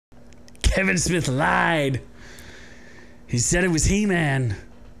Kevin Smith lied. He said it was He-Man.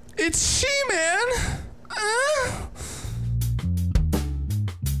 It's She-Man.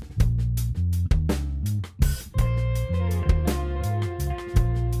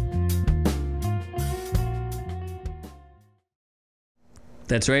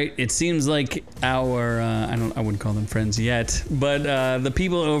 That's right. It seems like our I wouldn't call them friends yet, but the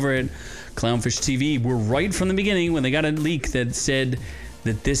people over at Clownfish TV were right from the beginning when they got a leak that said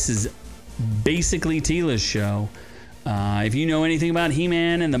that this is basically Teela's show. If you know anything about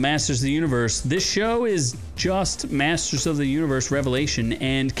He-Man and the Masters of the Universe, this show is just Masters of the Universe Revelation,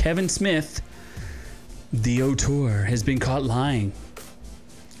 and Kevin Smith, the auteur, has been caught lying.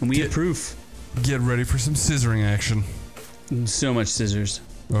 And we have proof. Get ready for some scissoring action. So much scissors.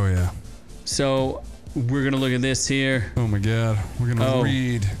 Oh, yeah. So we're going to look at this here. Oh, my God. We're going to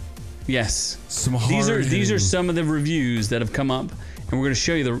read. Yes. Some hard These are some of the reviews that have come up, and we're going to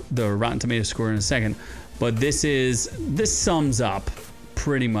show you the Rotten Tomatoes score in a second. But this sums up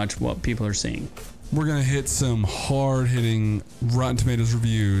pretty much what people are seeing. We're going to hit some hard-hitting Rotten Tomatoes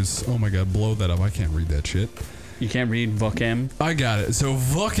reviews. Oh, my God. Blow that up. I can't read that shit. You can't read Vucam? I got it. So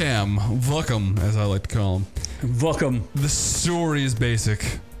Vucam, as I like to call him. Vucam. The story is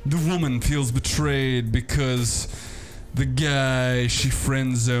basic. The woman feels betrayed because the guy she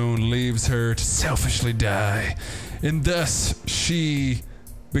friend zone leaves her to selfishly die. And thus she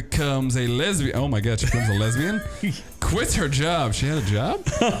becomes a lesbian. Oh my God, she becomes a lesbian? Quits her job. She had a job?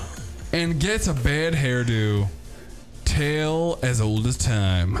 And gets a bad hairdo. Tale as old as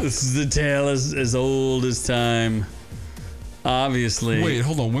time. This is the tale as old as time. Obviously. Wait,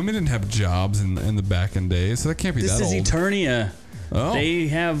 hold on. Women didn't have jobs in the back in days, so that can't be that old. This is Eternia. Oh. They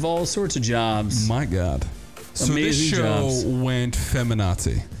have all sorts of jobs. My God. So Amazing this show jobs. went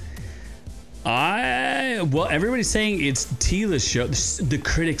feminazi. Well, everybody's saying it's Teela's show. The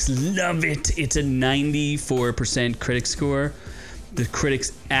critics love it. It's a 94% critic score. The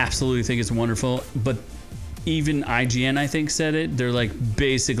critics absolutely think it's wonderful, but even IGN, I think, said it. They're like,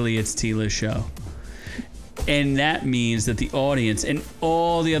 basically, it's Teela's show. And that means that the audience and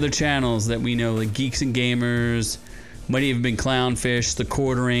all the other channels that we know, like Geeks and Gamers, might even been Clownfish, The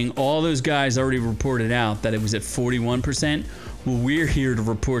Quartering, all those guys already reported out that it was at 41%. Well, we're here to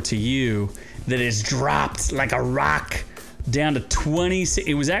report to you that it's dropped like a rock down to 20.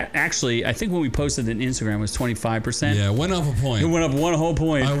 It was actually, I think when we posted it on Instagram, it was 25%. Yeah, it went up a point. It went up one whole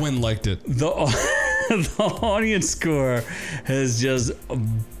point. I went and liked it. The audience score has just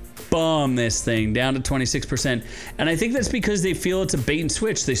bombed this thing down to 26%. And I think that's because they feel it's a bait and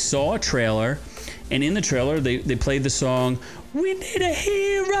switch. They saw a trailer, and in the trailer, they played the song, "We Need a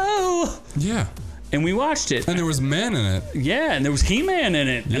Hero." Yeah. And we watched it. And there was men in it. Yeah, and there was He-Man in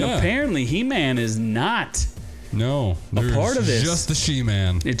it. Yeah. And apparently He-Man is not a part of this. Just the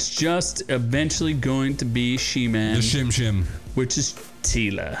She-Man. It's just eventually going to be She-Man. The Shim-Shim. Which is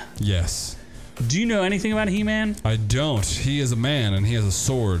Teela. Yes. Do you know anything about He-Man? I don't. He is a man, and he has a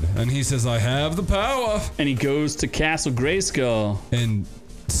sword. And he says, I have the power. And he goes to Castle Grayskull. And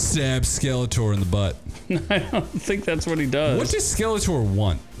stabs Skeletor in the butt. I don't think that's what he does. What does Skeletor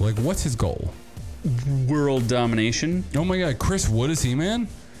want? Like, what's his goal? World domination. Oh my God, Chris Wood is He-Man?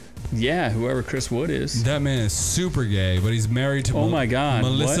 Yeah, whoever Chris Wood is. That man is super gay, but he's married to my God,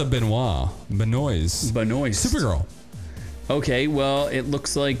 Melissa what? Benoist. Supergirl. Okay, well, it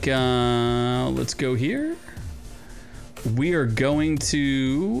looks like, let's go here. We are going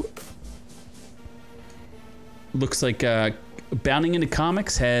to, looks like Bounding Into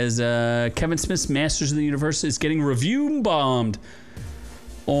Comics has Kevin Smith's Masters of the Universe is getting review bombed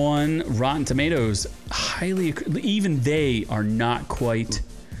on Rotten Tomatoes. Highly, even they are not quite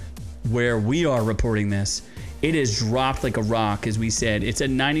where we are reporting this. It has dropped like a rock, as we said. It's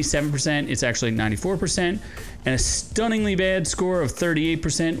at 97%. It's actually 94%. And a stunningly bad score of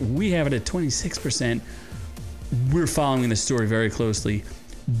 38%. We have it at 26%. We're following the story very closely.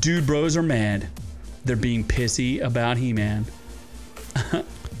 Dude bros are mad. They're being pissy about He-Man.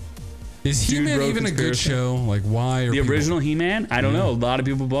 Is He-Man even a good show? Like, why are the original He-Man? I don't know. A lot of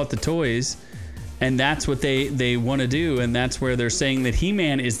people bought the toys, and that's what they want to do, and that's where they're saying that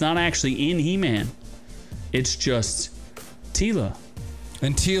He-Man is not actually in He-Man. It's just Teela.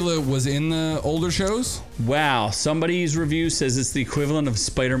 And Teela was in the older shows? Wow. Somebody's review says it's the equivalent of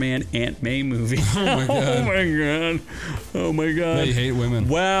Spider-Man Aunt May movie. Oh my God. Oh my God. Oh my God. They hate women.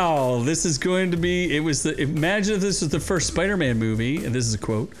 Wow. This is going to be, imagine if this was the first Spider-Man movie, and this is a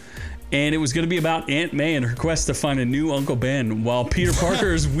quote, and it was going to be about Aunt May and her quest to find a new Uncle Ben, while Peter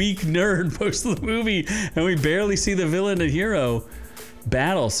Parker is weak nerd most of the movie, and we barely see the villain and hero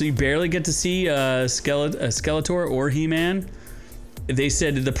battle. So you barely get to see Skeletor or He-Man. They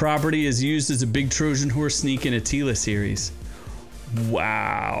said the property is used as a big Trojan horse sneak in a Teela series.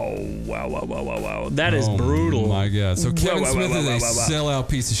 Wow. That is brutal. Oh my God. So Kevin Wow, Smith wow, is wow, a wow, wow. sellout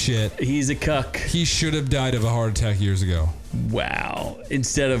piece of shit. He's a cuck. He should have died of a heart attack years ago. Wow.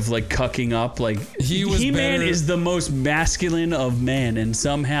 Instead of like cucking up, like He-Man better- is the most masculine of men, and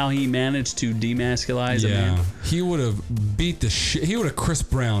somehow he managed to demasculize a man. He would have beat the shit. He would have Chris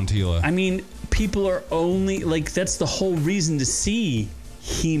Brown Teela. I mean, people are only like, that's the whole reason to see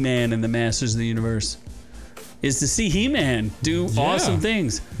He-Man and the Masters of the Universe, is to see He-Man do awesome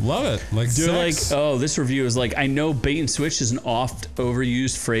things. Love it. Like They're sex. like, oh, this review is like, I know bait and switch is an oft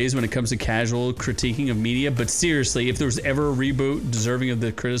overused phrase when it comes to casual critiquing of media, but seriously, if there was ever a reboot deserving of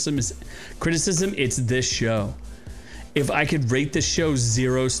the criticism, it's this show. If I could rate this show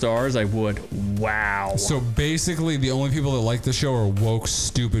 0 stars, I would. Wow. So basically, the only people that like the show are woke,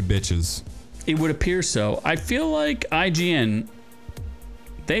 stupid bitches. It would appear so. I feel like IGN,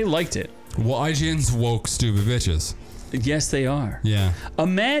 they liked it. Well, IGN's woke, stupid bitches. Yes, they are. Yeah.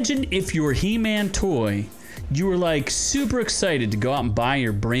 Imagine if your He-Man toy, you were like super excited to go out and buy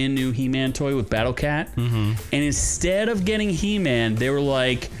your brand new He-Man toy with Battle Cat, and instead of getting He-Man, they were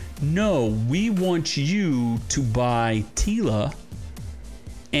like, no, we want you to buy Teela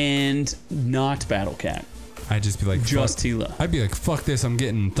and not Battle Cat. I'd just be like, Just fuck. Teela. I'd be like, fuck this, I'm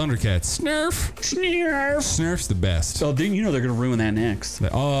getting Thundercats. Snurf. Snurf's the best. Oh, you know they're going to ruin that next.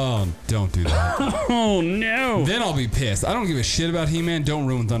 Like, oh, don't do that. Oh, no. Then I'll be pissed. I don't give a shit about He-Man. Don't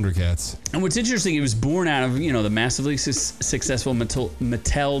ruin Thundercats. And what's interesting, it was born out of, the massively successful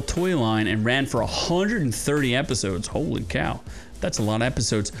Mattel toy line and ran for 130 episodes. Holy cow. That's a lot of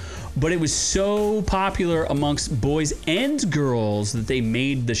episodes. But it was so popular amongst boys and girls that they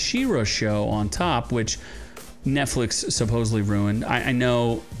made the She-Ra show on top, which Netflix supposedly ruined. I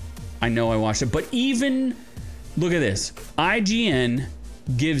know I watched it. But even, look at this. IGN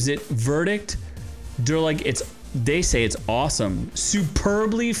gives it verdict. They're like, they say it's awesome.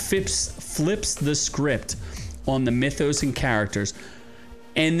 Superbly flips the script on the mythos and characters.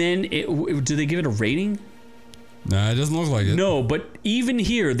 And then, do they give it a rating? Nah, it doesn't look like it. No, but even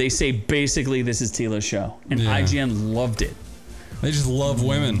here, they say basically this is Teela's show. And IGN loved it. They just love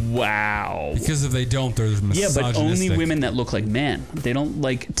women. Wow. Because if they don't, they're misogynistic. Yeah, but only women that look like men. They don't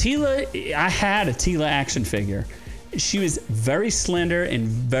like Teela. I had a Teela action figure. She was very slender and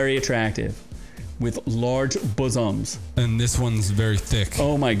very attractive with large bosoms. And this one's very thick.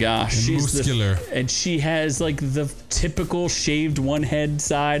 Oh my gosh. And She's muscular. And she has like the typical shaved one head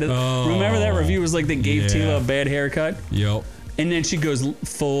side. Oh, remember that review was like they gave yeah. Teela a bad haircut? Yep. And then she goes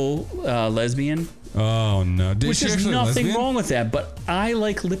full lesbian. Oh no. Which is nothing wrong with that, but I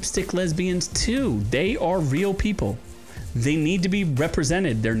like lipstick lesbians too. They are real people. They need to be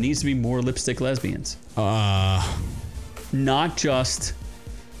represented. There needs to be more lipstick lesbians. Not just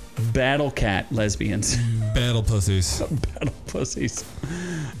Battle Cat lesbians. Battle pussies. Battle pussies.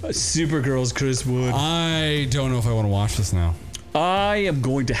 Supergirl's Chris Wood. I don't know if I want to watch this now. I am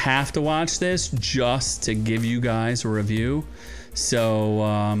going to have to watch this just to give you guys a review.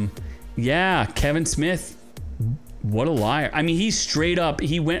 So, yeah, Kevin Smith, what a liar. I mean, he straight up,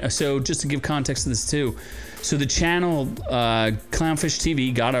 so just to give context to this too. So the channel, Clownfish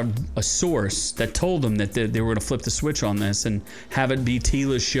TV, got a source that told them that they were going to flip the switch on this and have it be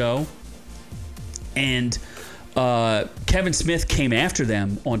Teela's show. And Kevin Smith came after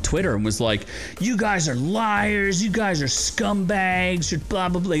them on Twitter and was like, you guys are liars, you guys are scumbags, you're blah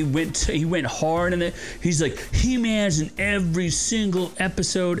blah blah. He went hard in it. He's like, He-Man's in every single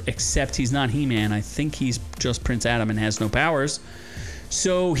episode, except he's not He-Man. I think he's just Prince Adam and has no powers.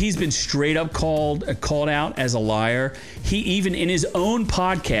 So he's been straight up called out as a liar. He even in his own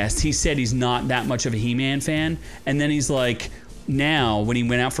podcast, he said he's not that much of a He-Man fan. And then he's like, now when he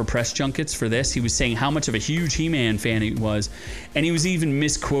went out for press junkets for this, he was saying how much of a huge He-Man fan he was. And he was even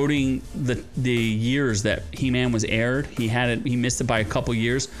misquoting the years that He-Man was aired. He missed it by a couple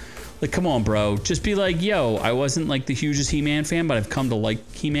years. Like, come on, bro. Just be like, yo, I wasn't like the hugest He-Man fan, but I've come to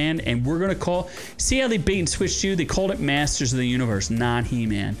like He-Man. And we're going to see how they bait and switched you? They called it Masters of the Universe, not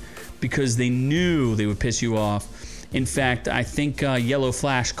He-Man, because they knew they would piss you off. In fact, I think Yellow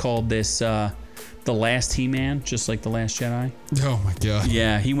Flash called this The Last He-Man, just like The Last Jedi. Oh my god.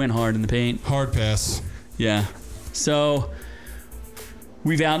 Yeah, he went hard in the paint. Hard pass. Yeah. So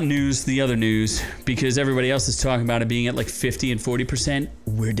we've out-newsed the other news because everybody else is talking about it being at like 50 and 40%.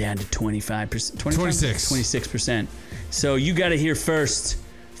 We're down to 25%. 26%. So you got to hear first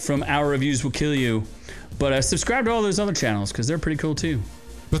from Our Reviews Will Kill You. But subscribe to all those other channels because they're pretty cool too.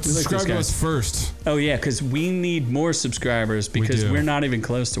 But subscribe to us first. Oh yeah, because we need more subscribers because we're not even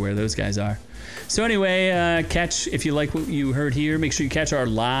close to where those guys are. So anyway, if you like what you heard here, make sure you catch our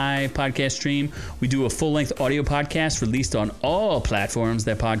live podcast stream. We do a full-length audio podcast released on all platforms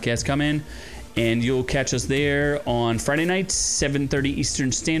that podcasts come in. And you'll catch us there on Friday nights, 7:30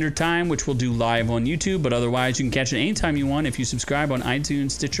 Eastern Standard Time, which we'll do live on YouTube. But otherwise, you can catch it anytime you want if you subscribe on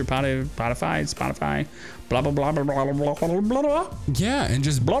iTunes, Stitcher, Spotify, blah, blah, blah, blah, blah, blah, blah, blah, blah. Yeah, and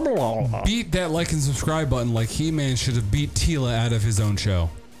just Blah, blah, blah, blah. beat that like and subscribe button like He-Man should have beat Teela out of his own show.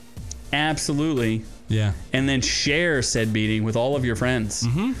 Absolutely. Yeah. And then share said beating with all of your friends.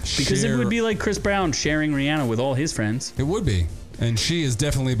 Mm-hmm. Because it would be like Chris Brown sharing Rihanna with all his friends. It would be. And she has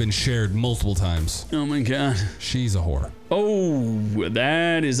definitely been shared multiple times. Oh my God. She's a whore. Oh,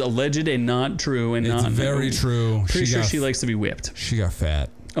 that is alleged and not true. And It's not very true. Pretty sure she likes to be whipped. She got fat.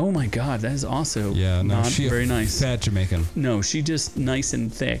 Oh my God, that is also not she very nice. Fat Jamaican. No, she just nice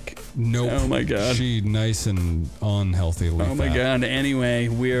and thick. Nope. Oh my God. She nice and unhealthily Oh my fat. God. Anyway,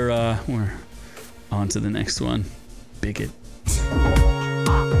 we're on to the next one. Bigot.